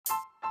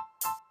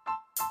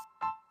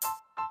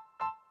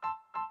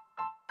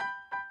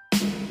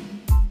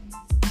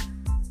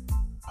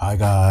Hi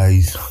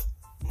guys,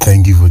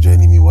 thank you for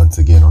joining me once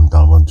again on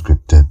Galma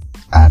Unscripted.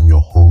 I'm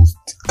your host,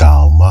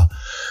 Galma.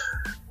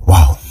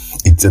 Wow,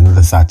 it's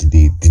another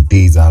Saturday. The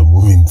days are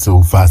moving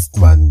so fast,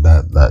 man,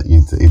 that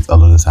it's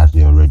another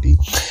Saturday already.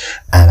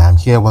 And I'm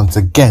here once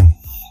again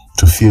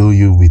to fill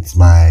you with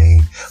my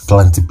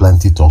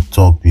plenty talk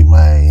with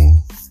my,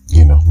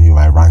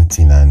 my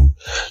ranting and,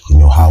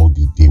 how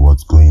the day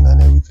was going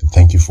and everything.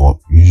 Thank you for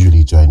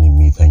usually joining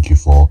me. Thank you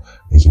for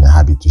making a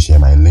habit to share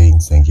my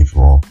links. Thank you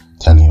for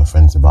telling your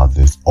friends about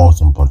this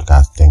awesome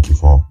podcast. Thank you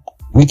for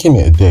making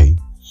it a day.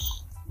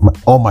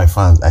 All my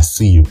fans, I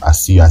see you. I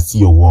see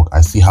your work.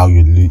 I see how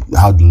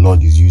the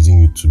Lord is using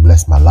you to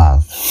bless my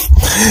life.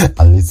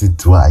 I listen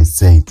to what I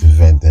say to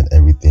vent and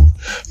everything.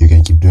 You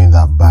can keep doing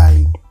that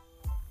by,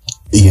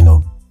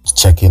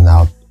 checking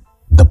out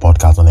the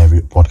podcast on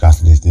every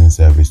podcast listening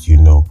service,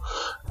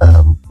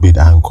 with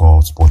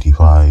Anchor,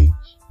 Spotify,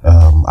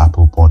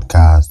 Apple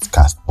Podcasts,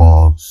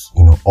 Castbox,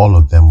 all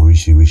of them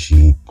Rishi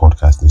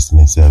podcast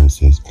listening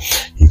services.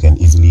 You can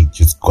easily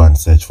just go and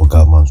search for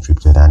Galma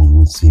Unscripted and you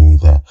will see me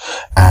there.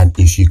 And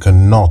if you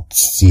cannot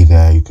see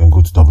there, you can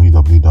go to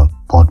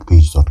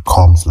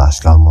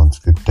www.podpage.com/Galma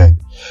Unscripted.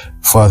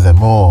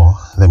 Furthermore,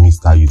 let me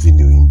start using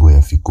the Wimbo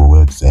Efiko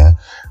words there.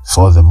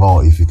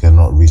 Furthermore, if you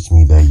cannot reach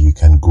me there, you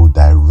can go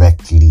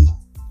directly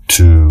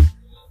to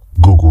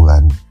Google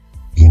and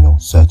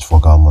search for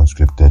Galma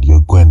Unscripted.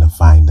 You're going to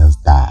find us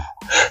there.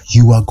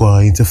 You are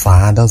going to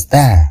find us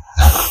there.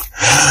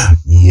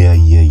 Yeah.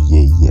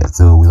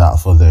 So without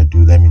further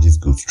ado, let me just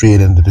go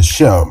straight into the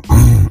show.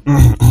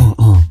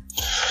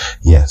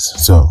 Yes.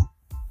 So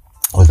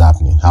what's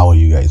happening? How are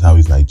you guys? How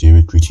is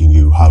Nigeria treating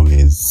you? How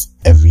is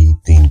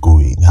everything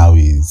going? How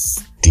is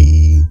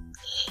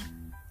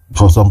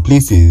for some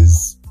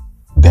places,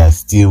 they're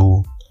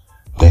still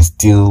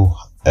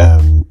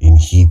in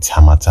heat,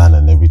 Harmattan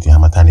and everything.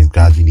 Harmattan is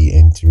gradually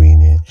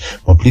entering it.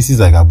 But places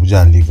like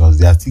Abuja and Lagos,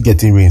 they are still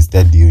getting rain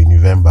steady in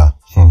November.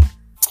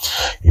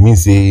 It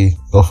means say,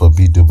 God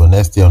forbid, but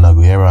next year on I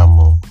go hear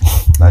now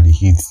the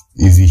heat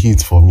is the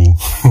heat for me.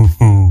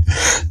 You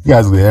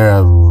guys go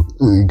hear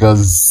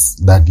because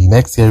that the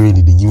next year rain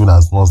they giving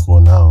us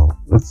small now.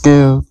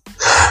 Okay.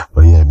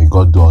 But yeah, may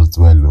God do us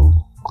well.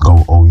 God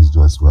will always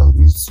do us well.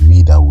 It's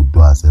we that would do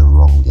ourselves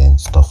wrong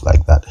and stuff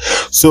like that.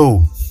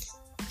 So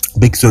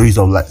big stories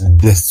of like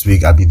this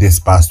week, this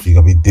past week,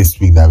 this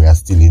week that we are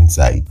still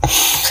inside.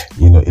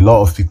 A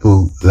lot of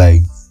people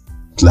like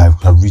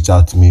have reached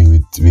out to me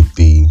with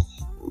the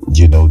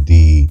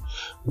the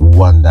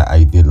one that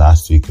I did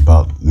last week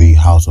about the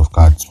House of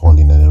Cards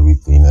falling and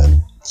everything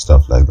and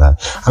stuff like that.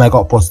 And I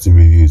got positive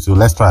reviews. So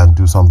let's try and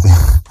do something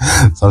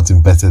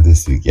better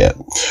this week. Yeah.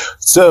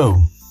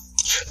 So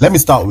let me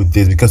start with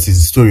this because it's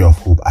a story of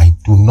hope. I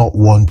do not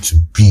want to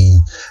be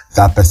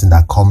that person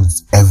that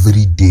comes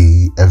every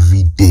day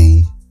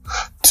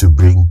to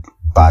bring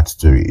bad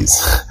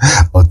stories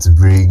or to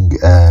bring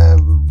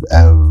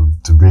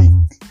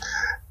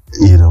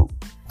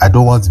I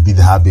don't want to be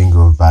the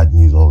harbinger of bad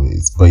news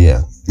always. But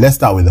yeah, let's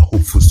start with a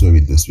hopeful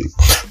story this week.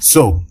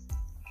 So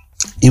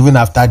even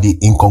after the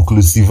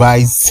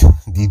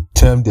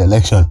term the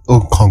election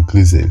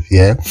inconclusive,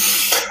 yeah,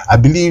 I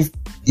believe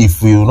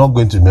if we're not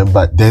going to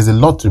remember, there's a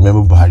lot to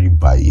remember Buhari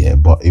by, yeah,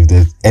 but if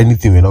there's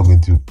anything we're not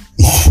going to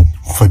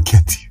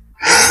forget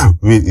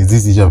is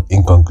this issue of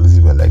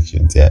inconclusive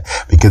elections, yeah,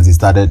 because they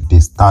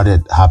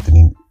started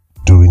happening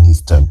during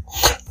his term.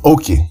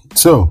 Okay,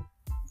 so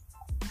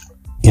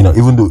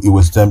even though it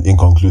was termed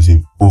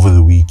inconclusive over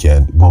the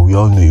weekend, but we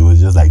all knew it was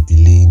just like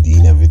delaying the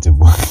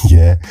inevitable.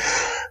 Yeah,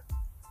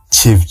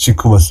 Chief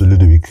Chukwuma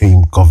Soludo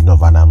became governor of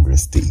Anambra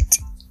State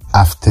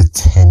after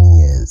 10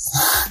 years.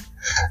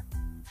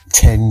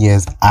 10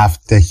 years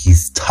after he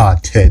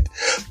started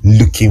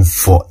looking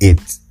for it.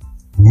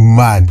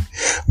 Man,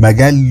 my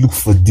guy looked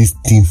for this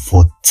thing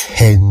for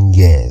 10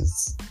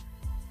 years.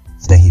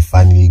 Then he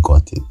finally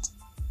got it.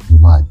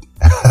 Mad.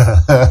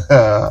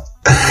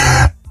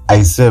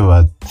 I say,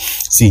 man.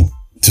 See,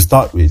 to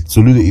start with,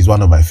 Soludo is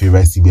one of my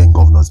favorite CBN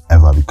governors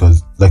ever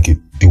because,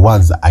 the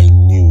ones that I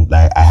knew,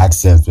 I had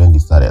sense when they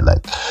started,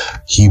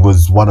 he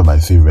was one of my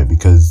favorite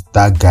because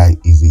that guy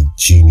is a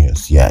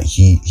genius. Yeah,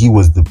 he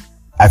was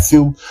I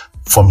feel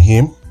from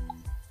him,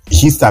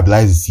 he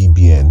stabilized the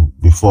CBN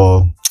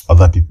before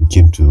other people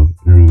came to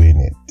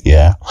ruin it.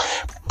 Yeah.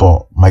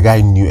 But my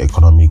guy knew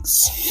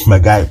economics. My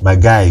guy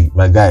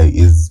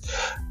is,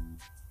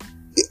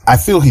 I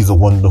feel he's a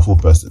wonderful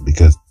person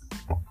because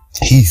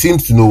he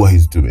seems to know what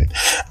he's doing.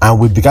 And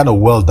with the kind of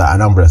wealth that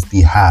Anambra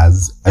State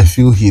has, I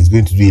feel he's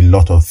going to do a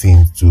lot of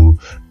things to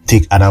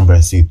take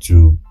Anambra State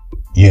to,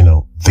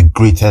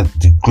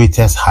 the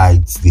greatest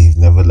heights they've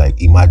never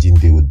imagined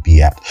they would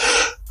be at.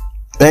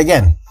 But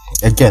again,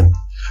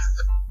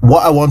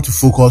 what I want to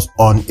focus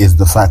on is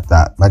the fact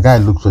that my guy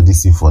looked for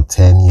this thing for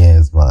 10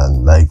 years,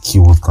 man. He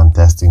was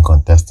contesting.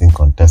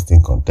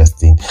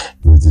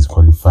 He was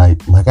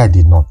disqualified. My guy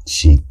did not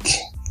shake.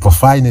 But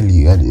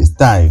finally, when it's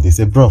time, they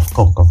said, bro,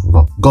 come.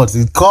 God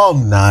said,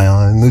 come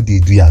now. No, they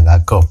do,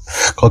 come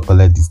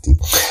collect this thing.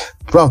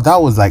 bro, that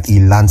was like a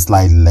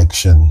landslide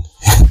election.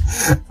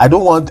 I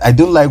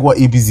don't like what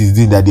APC is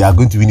doing, that they are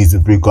going to win the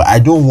Supreme Court. I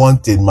don't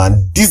want it,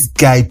 man. This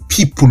guy,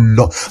 people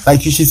love,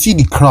 like, you should see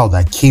the crowd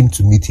that came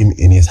to meet him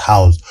in his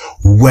house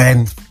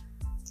when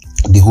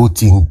the whole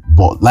thing,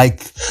 but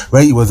like,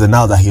 when it was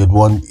announced that he had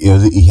won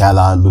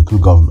Ihiala local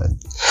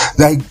government.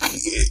 Like,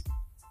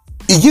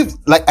 it gives,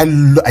 like,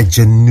 I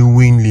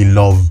genuinely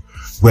love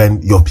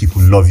when your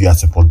people love you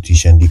as a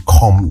politician. They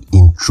come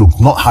in troops,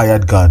 not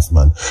hired guards,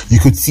 man. You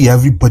could see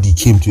everybody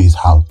came to his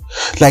house.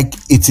 Like,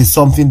 it is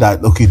something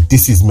that, okay,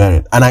 this is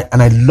merit. And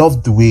I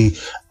love the way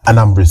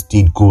Anambra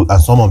State goes,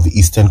 and some of the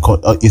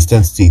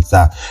eastern states,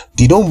 that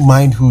they don't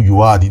mind who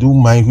you are. They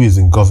don't mind who is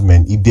in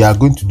government. If they are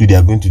going to do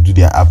their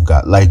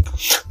APGA. Like,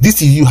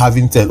 this is you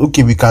having said,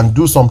 okay, we can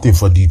do something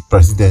for the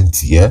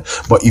presidency, yeah?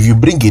 But if you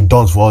bring a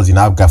dons for us in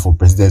APGA for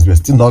presidency, we're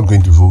still not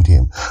going to vote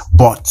him.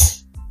 But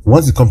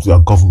once it comes to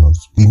our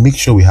governors, we make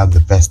sure we have the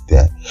best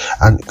there.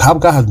 And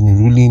APGA has been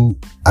ruling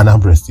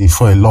Anambra State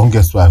for the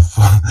longest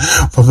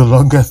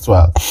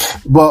while.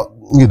 But,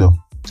 you know,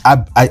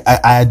 I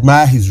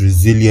admire his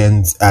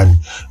resilience, and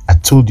I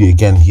told you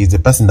again, he's a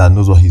person that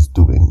knows what he's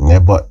doing. Yeah?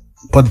 But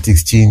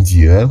politics change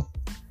you. Yeah?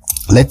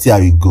 Let's see how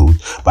it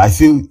goes. But I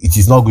feel it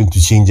is not going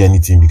to change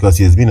anything, because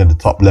he has been at the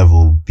top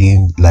level,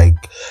 being like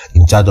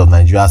in charge of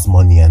Nigeria's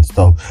money and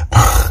stuff.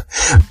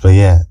 But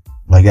yeah,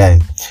 my guy,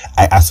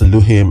 I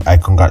salute him. I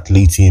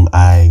congratulate him.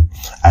 I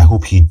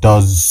hope he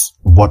does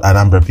what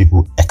Anambra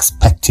people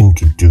expect him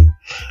to do.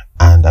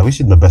 And I wish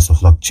him the best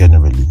of luck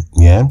generally.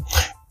 Yeah.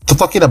 So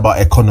talking about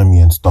economy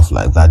and stuff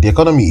like that, the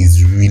economy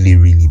is really,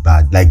 really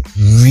bad. Like,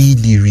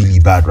 really, really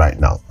bad right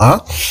now.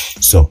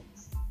 So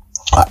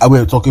we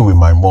were talking with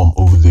my mom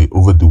over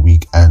the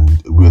week, and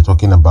we were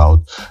talking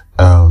about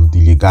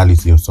the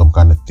legality of some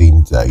kind of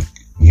things, like,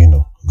 you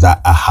know,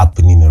 that are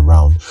happening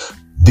around.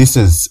 This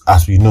is,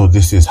 as we know,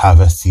 this is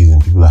harvest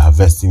season. People are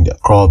harvesting their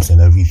crops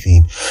and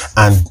everything.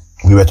 And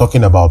we were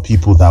talking about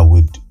people that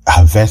would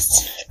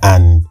harvest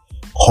and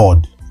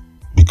hoard,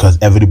 because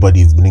everybody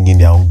is bringing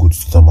their own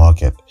goods to the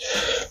market.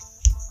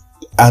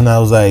 And I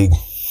was like,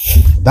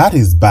 that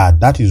is bad.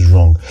 That is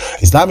wrong.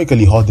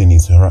 Islamically, hoarding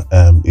is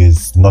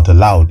not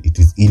allowed. It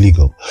is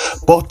illegal.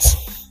 But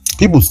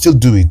people still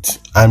do it.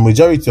 And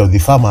majority of the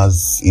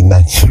farmers in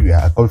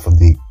Nigeria are coming from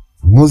the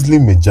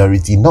Muslim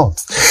majority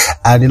north.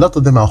 And a lot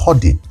of them are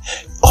hoarding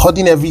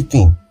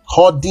everything.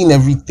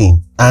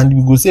 And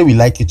we go say we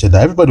like each other.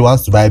 Everybody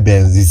wants to buy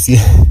Benz this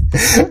year.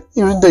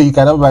 Even though you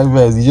cannot buy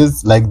Benz, it's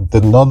just like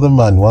the northern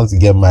man wants to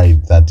get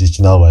married, the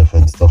additional wife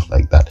and stuff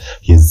like that.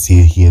 He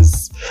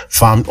has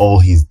farmed all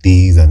his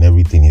days and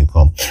everything he's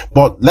come.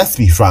 But let's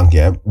be frank,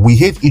 yeah, we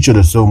hate each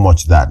other so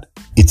much that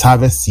it's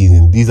harvest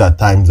season. These are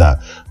times that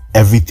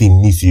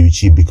everything needs to be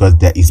cheap, because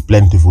there is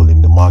plentiful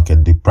in the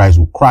market. The price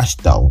will crash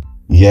down.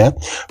 Yeah,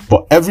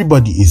 but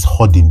everybody is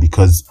hoarding,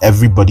 because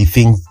everybody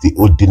thinks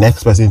the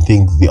next person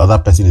thinks the other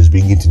person is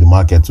bringing to the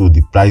market, so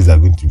the prices are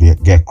going to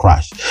get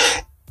crashed.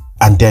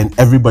 And then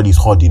everybody's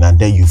hoarding, and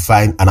then you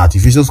find an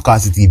artificial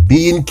scarcity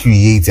being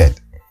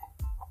created.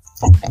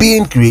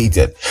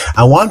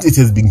 And once it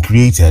has been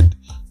created,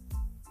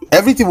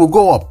 everything will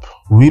go up.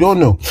 We don't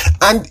know.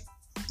 And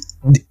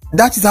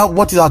that is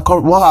what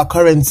our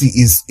currency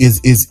is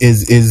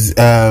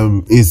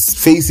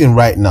facing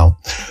right now.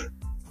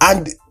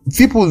 And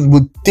people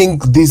would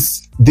think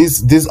this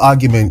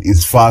argument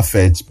is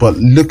far-fetched, but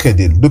look at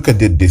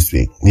it this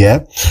way.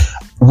 Yeah,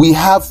 we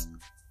have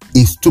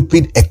a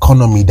stupid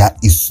economy that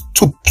is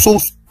so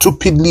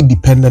stupidly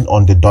dependent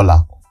on the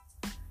dollar,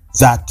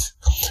 that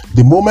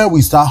the moment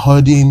we start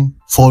hoarding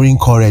foreign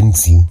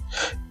currency,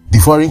 the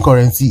foreign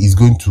currency is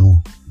going to,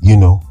 you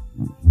know,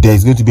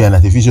 there's going to be an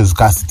artificial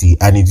scarcity,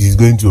 and it is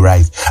going to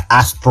rise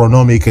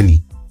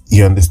astronomically.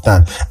 You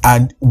understand?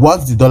 And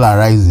once the dollar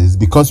rises,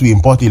 because we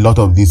import a lot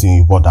of this, we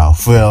import our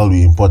fuel,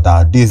 we import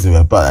our this, we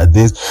import our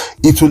this,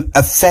 it will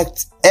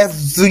affect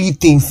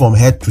everything from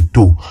head to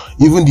toe.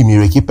 Even the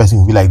Mireke person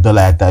will be like,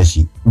 dollar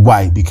attache.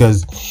 Why?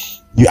 Because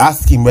you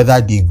ask him whether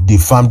they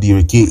farm the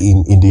Ireke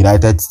in the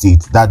United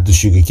States, that the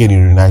sugarcane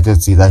in the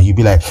United States, and he'll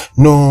be like,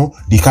 no,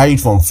 they carry it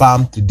from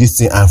farm to this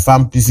thing and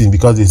farm this thing,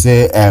 because they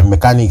say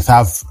mechanics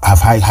have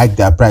hiked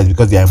their price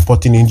because they are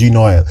importing engine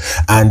oil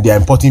and they are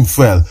importing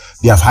fuel.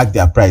 They have hiked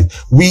their price.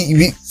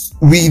 We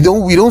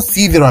don't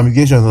see the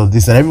ramifications of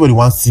this, and everybody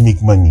wants to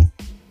make money.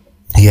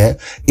 Yeah,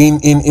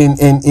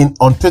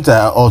 on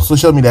Twitter or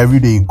social media, every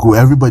day you go,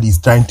 everybody's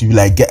trying to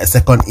like get a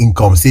second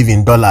income,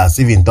 saving dollars,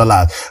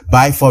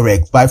 buy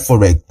forex.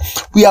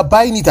 We are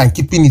buying it and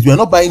keeping it. We are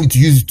not buying it to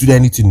use it to do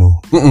anything.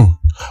 No,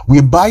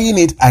 we're buying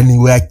it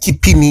and we are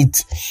keeping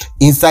it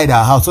inside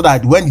our house, so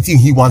that when the thing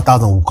hit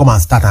 1,000, we'll come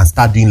and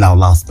start doing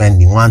loud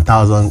spending.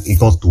 1,000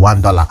 equals to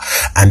 $1,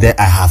 and then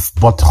I have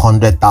bought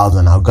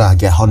 100,000. I'm gonna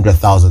get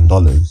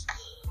 $100,000.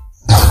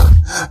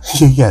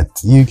 You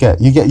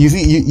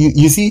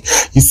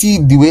see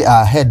the way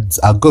our heads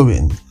are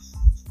going.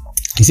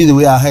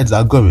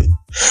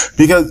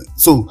 Because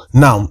so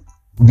now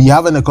we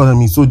have an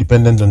economy so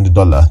dependent on the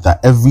dollar that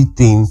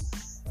everything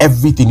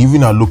everything,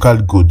 even our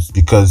local goods,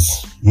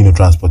 because,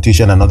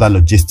 transportation and other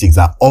logistics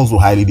are also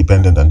highly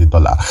dependent on the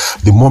dollar.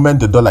 The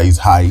moment the dollar is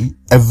high,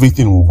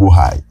 everything will go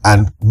high.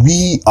 And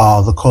we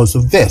are the cause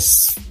of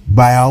this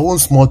by our own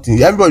small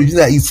things. Everybody is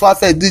like, it's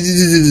far-fetched.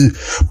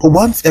 But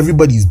once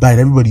everybody's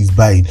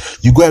buying,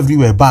 you go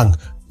everywhere, bank.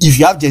 If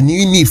you have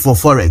genuine need for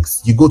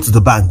Forex, you go to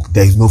the bank,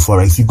 there is no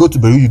Forex. You go to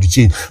Beru, the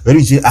chain,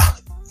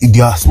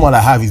 the small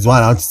I have is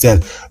one I want to sell.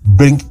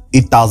 Bring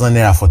 8,000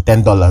 naira for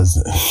 $10.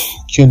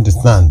 You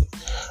understand?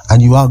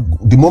 And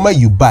the moment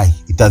you buy,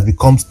 it has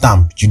become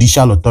stamped,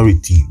 judicial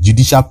authority,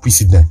 judicial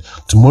precedent.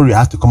 Tomorrow you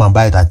have to come and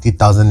buy it at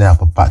 8,000 naira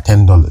for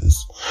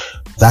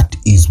 $10. That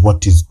is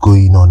what is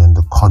going on in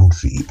the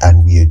country,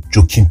 and we are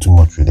joking too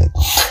much with it.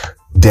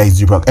 There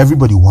is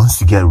everybody wants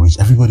to get rich.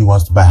 Everybody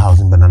wants to buy a house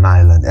in Banana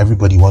Island.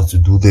 Everybody wants to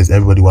do this.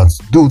 Everybody wants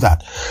to do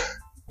that.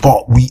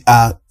 But we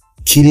are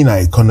killing our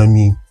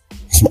economy.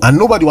 And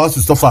nobody wants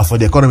to suffer for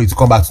the economy to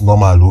come back to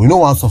normal. We don't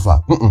want to suffer.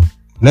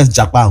 Let's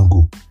Japan and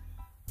go.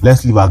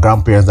 Let's leave our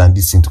grandparents and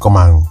this thing to come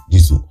and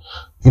this.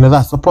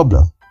 That's the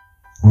problem.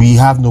 We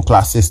have no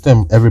class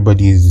system.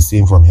 Everybody is the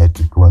same from head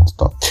to toe and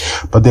stuff.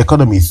 But the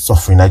economy is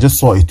suffering. I just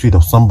saw a tweet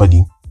of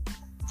somebody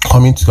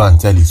coming to go and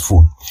sell his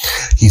phone.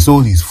 He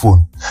sold his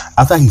phone.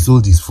 After he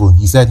sold his phone,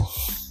 he said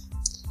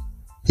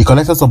he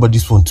collected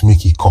somebody's phone to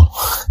make a call.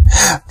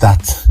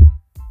 That,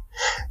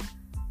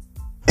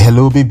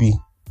 hello baby,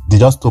 they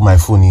just stole my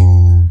phone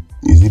in,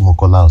 is it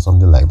Mokola or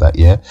something like that,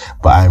 yeah?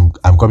 But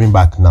I'm coming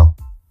back now.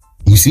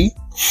 You see?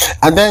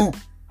 And then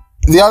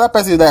the other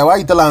person is like, why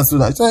you tell her so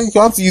that? So you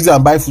want to use it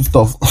and buy food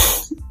stuff.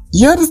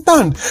 You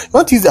understand? You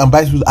want to use it and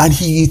buy food, and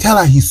he tell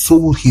her he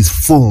sold his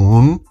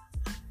phone.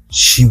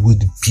 She will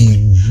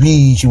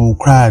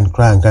cry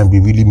and be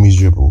really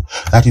miserable.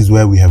 That is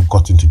where we have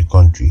gotten to the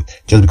country.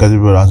 Just because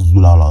everyone wants to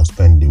do our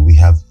spending, we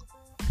have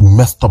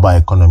messed up our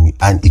economy,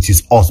 and it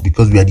is us,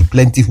 because we are the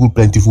plentiful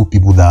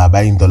people that are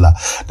buying dollar,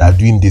 that are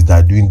doing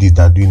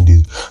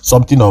this.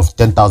 Something of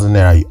 10,000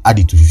 naira, you add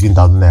it to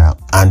 15,000 naira,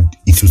 and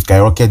it will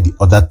skyrocket the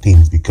other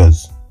things,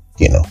 because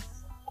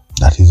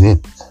that is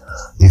it.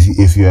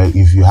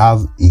 If you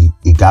have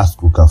a gas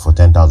cooker for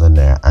 10,000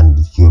 naira and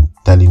you're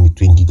telling me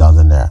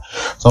 20,000 naira,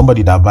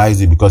 somebody that buys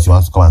it because he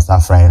wants to come and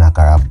start frying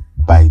akara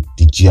by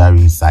the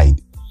GRE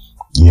side,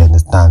 you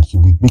understand,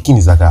 he'll be making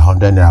his like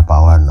 100 naira per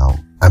hour now.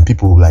 And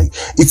people will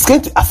it's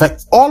going to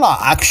affect all our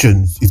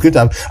actions. It's going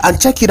to and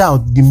check it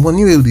out. The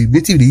money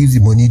they use the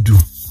money do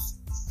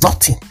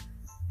nothing.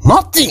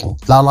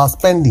 La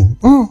spending.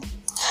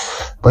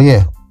 But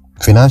yeah,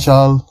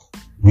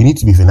 we need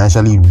to be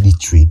financially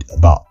literate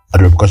about the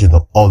repercussions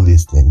of all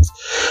these things.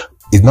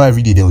 It's not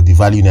every day they will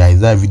devalue now.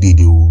 It's not every day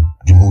they will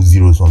remove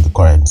zeros from the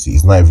currency.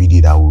 It's not every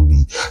day that will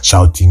be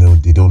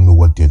shouting, they don't know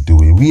what they're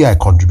doing. We are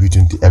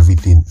contributing to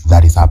everything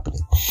that is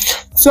happening.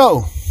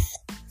 So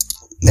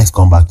let's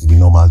come back to the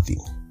normal thing.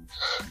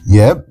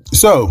 Yeah.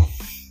 So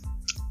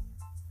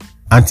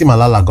Auntie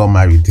Malala got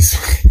married this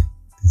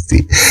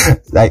week.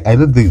 Like, I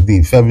don't think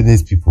the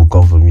feminist people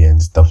come for me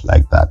and stuff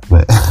like that,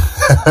 but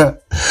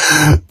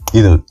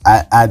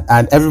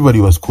and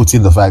everybody was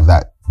quoting the fact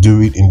that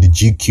in the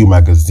GQ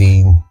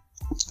magazine,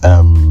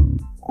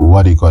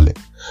 what do you call it?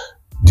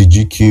 The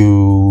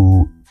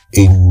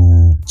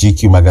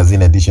GQ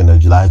magazine edition of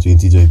July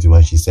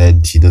 2021, she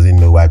said she doesn't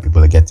know why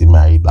people are getting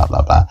married, blah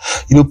blah blah.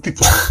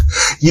 People,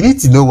 you need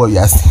to know what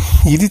you're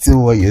saying. You need to know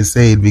what you're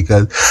saying,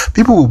 because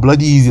people will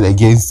bloody use it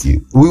against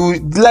you.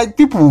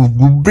 People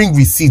will bring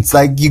receipts.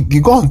 Like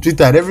you go on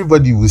Twitter and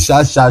everybody will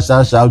shout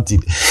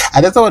it.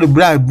 And then somebody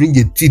bring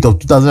a tweet of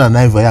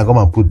 2009 for you, come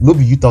and put,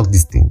 maybe you talk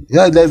this thing.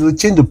 There's a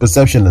change of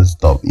perception and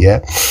stuff, yeah.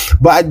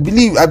 But I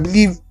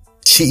believe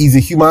she is a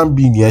human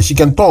being, yeah. She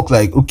can talk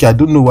like, okay, I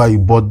don't know why,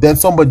 but then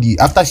somebody,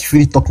 after she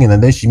finished talking,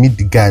 and then she meet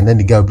the guy, and then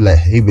the guy will be like,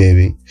 hey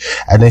baby,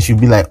 and then she'll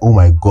be like, oh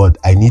my god,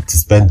 I need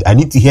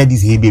to hear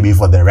this hey baby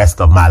for the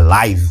rest of my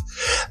life.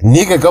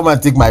 Nigga, come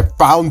and take my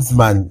pounds,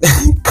 man.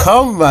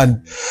 Come,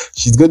 man.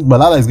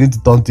 Malala is going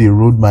to turn to a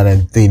roadman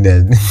and thing,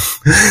 and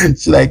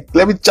she's like,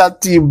 let me chat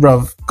to you,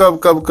 bro. Come.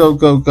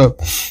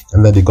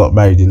 And then they got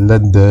married in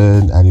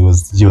London, and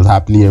she was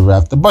happily ever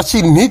after. But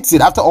she needs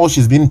it after all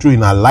she's been through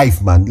in her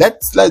life, man.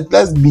 Let's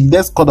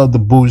cut out the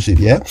bullshit,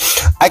 yeah?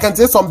 I can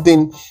say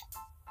something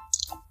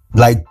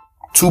like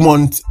 2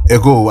 months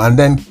ago, and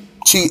then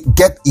she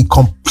get a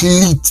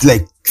complete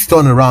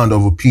turnaround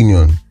of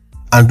opinion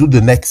and do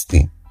the next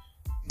thing.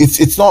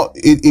 It's not,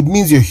 it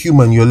means you're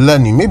human, you're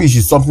learning. Maybe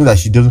she's something that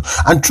she doesn't.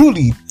 And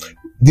truly,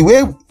 the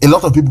way a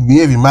lot of people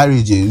behave in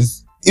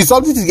marriages, it's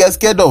something to get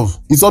scared of.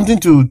 It's something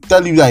to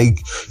tell you,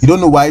 you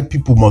don't know why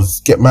people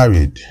must get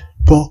married.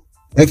 But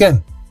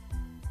again,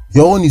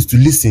 your own is to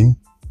listen,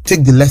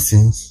 take the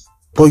lessons,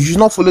 but you should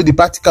not follow the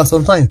practical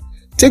sometimes.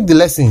 Take the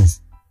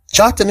lessons,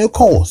 chart a new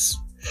course.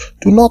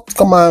 Do not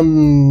come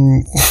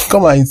and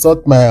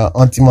insult my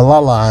Auntie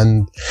Malala,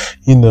 and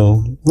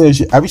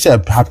I wish I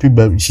had happy,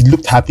 but she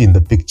looked happy in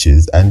the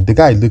pictures, and the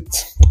guy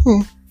looked,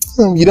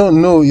 you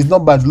don't know, it's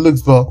not bad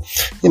looks, but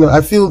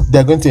I feel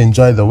they're going to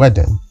enjoy the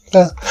wedding.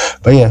 Yeah.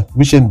 But yeah,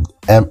 wishing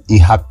a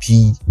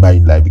happy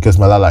married life, because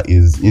Malala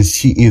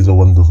she is a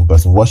wonderful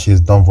person. What she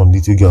has done from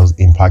little girls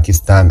in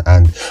Pakistan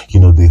and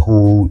the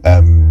whole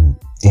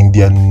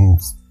Indian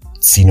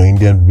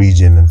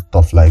region and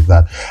stuff like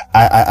that.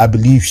 I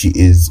believe she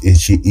is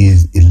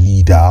a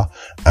leader,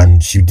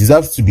 and she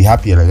deserves to be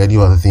happy like any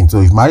other thing.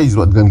 So if marriage is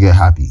not gonna get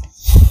happy,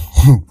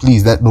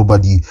 please let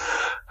nobody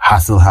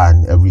hassle her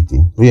and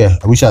everything. But yeah,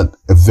 I wish her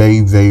a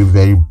very, very,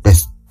 very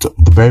best,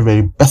 the very,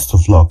 very best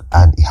of luck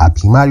and a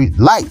happy married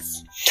life.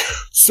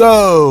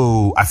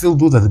 So I feel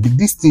those are the big.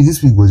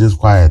 This week was just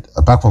quiet.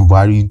 Apart from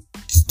Buhari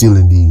still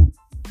in the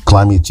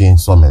climate change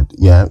summit,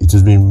 yeah, it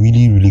has been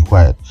really, really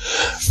quiet.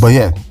 But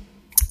yeah,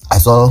 I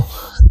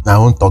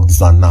won't talk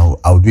this one now.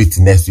 I'll do it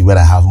next week when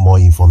I have more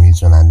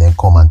information and then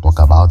come and talk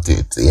about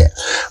it. Yeah,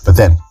 but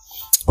then.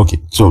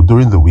 Okay, so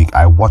during the week,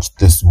 I watched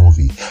this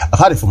movie. I've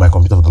had it for my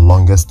computer for the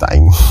longest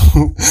time.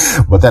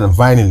 But then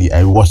finally,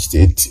 I watched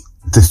it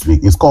this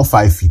week. It's called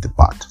 5 Feet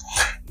Apart.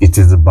 It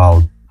is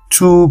about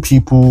two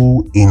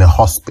people in a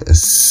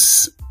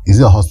hospice. Is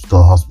it a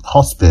hospital?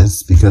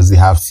 Hospice, because they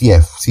have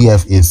CF.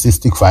 CF is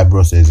cystic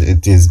fibrosis.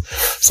 It is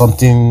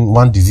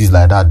one disease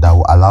like that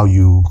will allow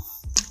your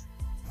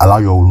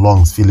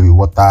lungs fill with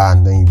water,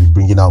 and then you'll be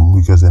bringing out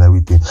mucus and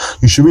everything.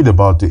 You should read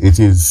about it. It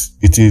is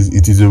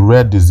a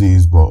rare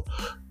disease, but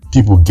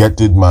people get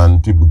it,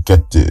 man. People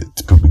get it.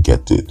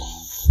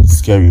 It's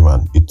scary,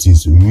 man. It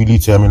is really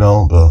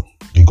terminal, but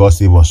God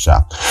save us,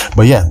 sha.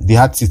 But yeah, they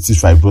had cystic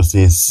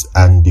fibrosis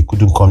and they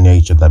couldn't come near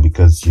each other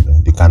because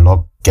they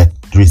cannot get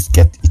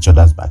each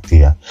other's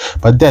bacteria.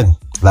 But then,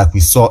 like we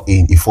saw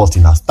in A Fault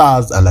in Our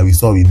Stars, and like we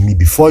saw in Me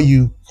Before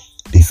You,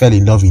 they fell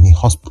in love in a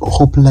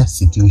hopeless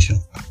situation.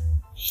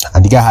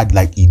 And the guy had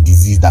like a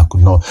disease that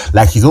could not,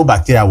 like his own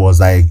bacteria was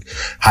like,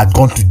 had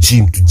gone to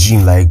gym,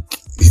 like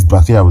his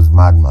bacteria was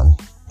mad, man.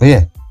 But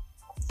yeah,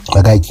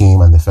 the guy came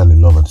and they fell in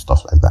love and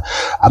stuff like that.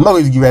 I'm not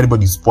going to give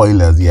anybody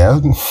spoilers, yeah.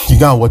 You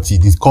can watch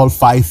it. It's called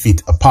 5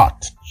 Feet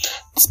Apart.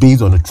 It's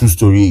based on a true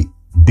story,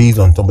 based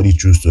on somebody's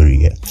true story,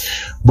 yeah.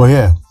 But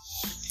yeah,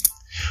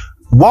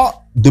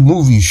 what the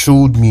movie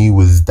showed me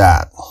was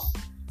that,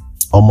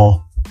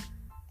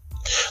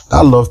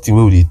 that love thing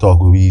where we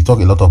talk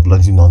a lot of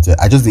blunt nonsense.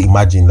 I just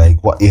imagine,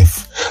 like, what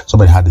if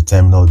somebody had a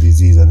terminal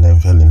disease and then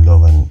fell in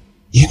love, and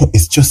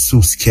it's just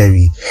so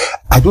scary.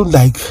 I don't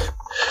like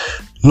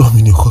love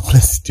in a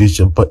hopeless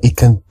situation, but it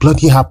can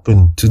bloody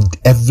happen to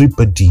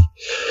everybody.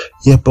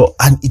 Yeah,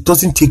 and it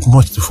doesn't take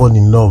much to fall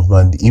in love,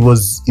 man. It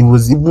was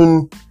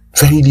even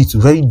very little,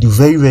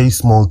 very, very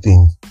small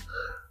things.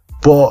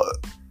 But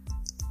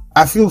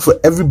I feel for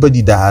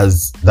everybody that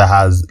has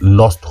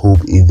lost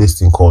hope in this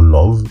thing called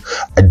love,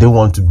 I don't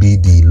want to be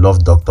the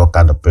love doctor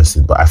kind of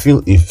person, but I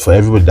feel if for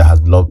everybody that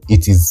has love,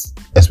 it is,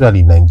 especially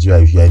in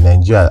Nigeria, if you're in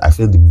Nigeria, I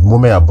feel the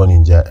moment you're born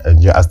in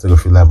Nigeria, I still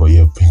feel like, but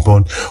you're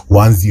born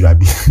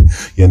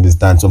 1-0, you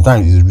understand?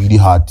 Sometimes it's really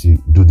hard to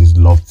do this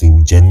love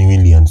thing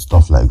genuinely and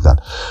stuff like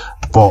that.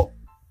 But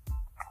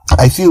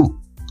I feel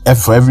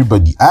for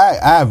everybody, I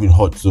have been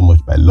hurt so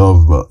much by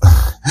love, but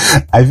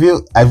I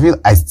feel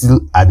I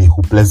still am a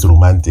hopeless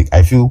romantic.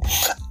 I still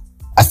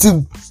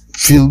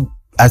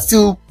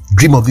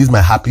dream of this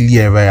my happily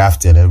ever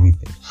after and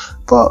everything.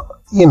 But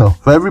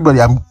for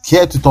everybody, I'm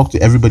here to talk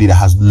to everybody that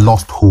has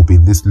lost hope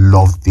in this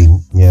love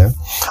thing. Yeah,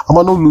 I'm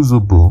a no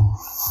losable.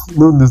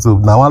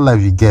 Now one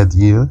life you get,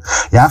 you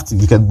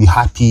can be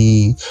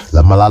happy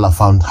that Malala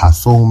found her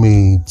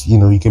soulmate.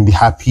 You can be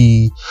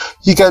happy.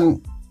 You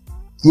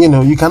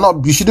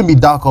shouldn't be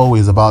dark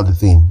always about the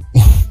thing.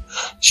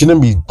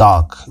 Shouldn't be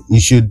dark. You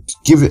should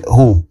give it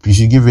hope. You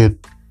should give it,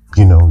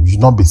 you should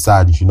not be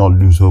sad. You should not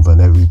lose hope and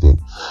everything.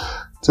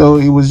 So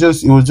it was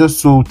just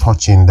so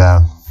touching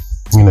that,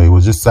 it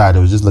was just sad. I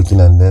was just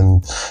looking, and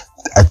then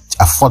I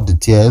fought the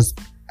tears.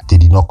 They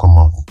did not come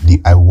out.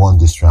 I won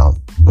this round,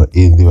 but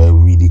they were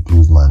really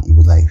close, man. It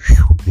was like,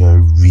 they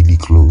were really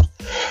close.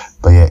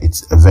 But yeah,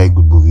 it's a very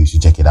good movie. You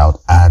should check it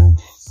out.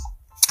 And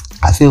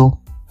I feel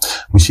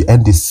we should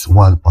end this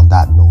one on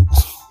that note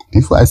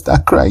before I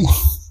start crying.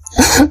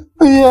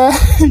 Yeah.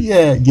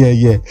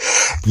 And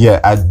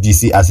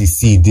as you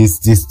see,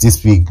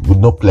 this week with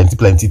no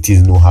plenty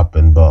things no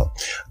happen, but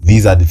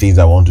these are the things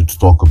I wanted to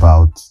talk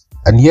about.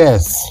 And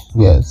yes,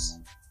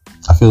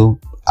 I feel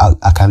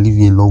I can leave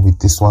you alone with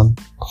this one,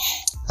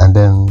 and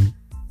then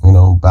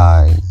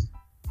but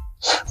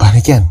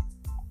again,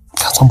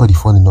 can somebody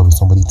fall in love with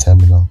somebody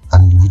terminal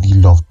and really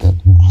love them,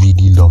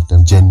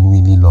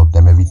 genuinely love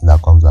them, everything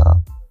that comes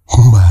around?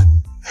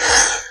 Man,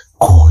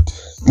 God,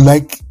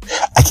 like,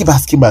 I keep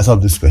asking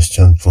myself this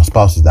question for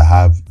spouses that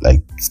have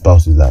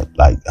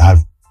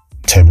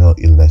terminal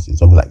illnesses,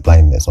 something like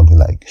blindness, something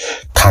like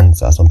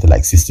cancer, something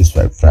like cystic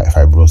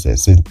fibrosis.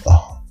 So,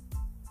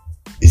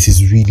 it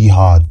is really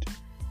hard.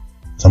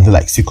 Something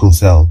like sickle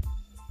cell,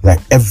 like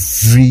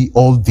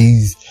all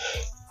these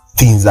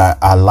things that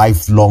are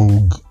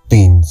lifelong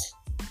things.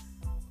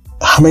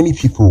 How many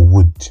people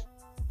would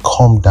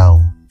calm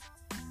down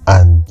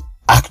and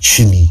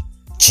actually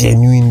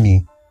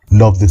genuinely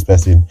love this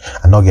person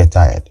and not get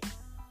tired?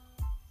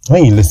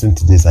 When you listen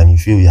to this and you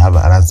feel you have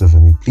an answer for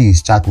me,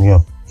 please chat me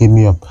up. hit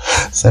me up,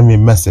 send me a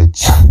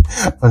message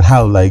on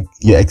how like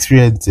your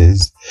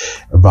experiences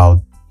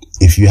about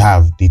if you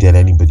have dated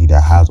anybody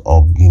that has,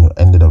 or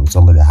ended up with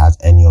somebody that has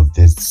any of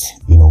this,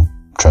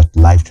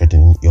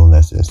 life-threatening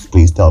illnesses.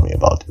 Please tell me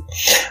about it.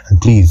 And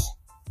please,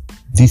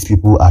 these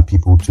people are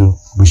people too.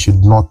 We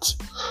should not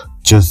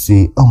just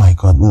say, oh my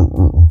God,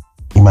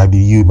 it might be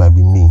you, it might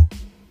be me.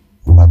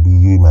 It might be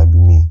you, it might be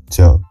me.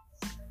 So,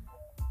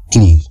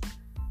 please,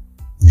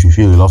 if you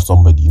feel you love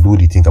somebody, you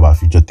really think about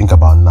future, think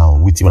about now,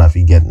 what you want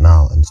to get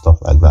now and stuff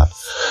like that,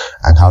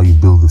 and how you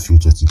build the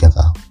future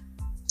together.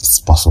 It's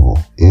possible.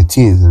 It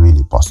is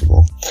really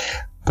possible.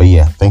 But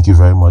yeah, thank you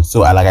very much.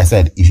 So like I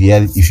said, if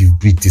you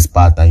beat this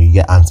part and you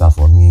get answer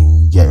from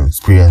me, you get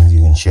experience,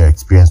 you can share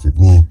experience with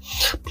me,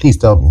 please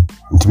tell me.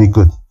 It will be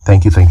good.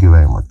 Thank you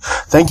very much.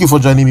 Thank you for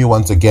joining me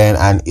once again.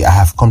 And I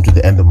have come to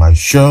the end of my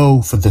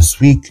show for this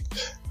week.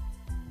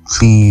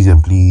 Please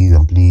and please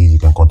and please, you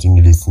can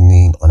continue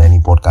listening on any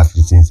podcast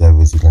listening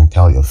service. You can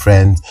tell your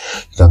friends.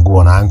 You can go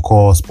on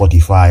Anchor,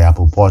 Spotify,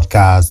 Apple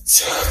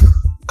Podcasts,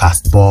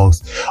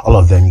 Castbox, all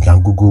of them. You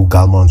can Google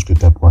Galma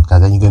Unscripted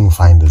Podcast and you're going to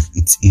find us.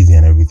 It's easy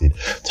and everything.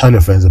 Tell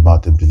your friends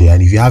about them today.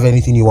 And if you have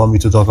anything you want me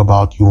to talk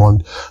about, you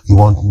want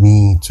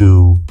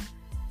to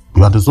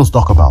just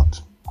talk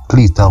about,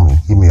 please tell me.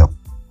 Hit me up.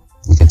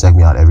 You can check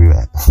me out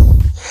everywhere.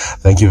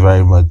 Thank you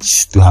very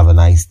much. Do have a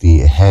nice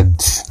day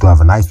ahead. Do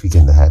have a nice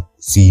weekend ahead.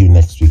 See you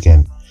next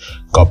weekend.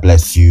 God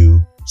bless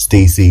you.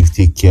 Stay safe.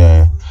 Take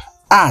care.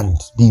 And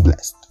be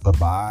blessed.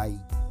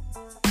 Bye-bye.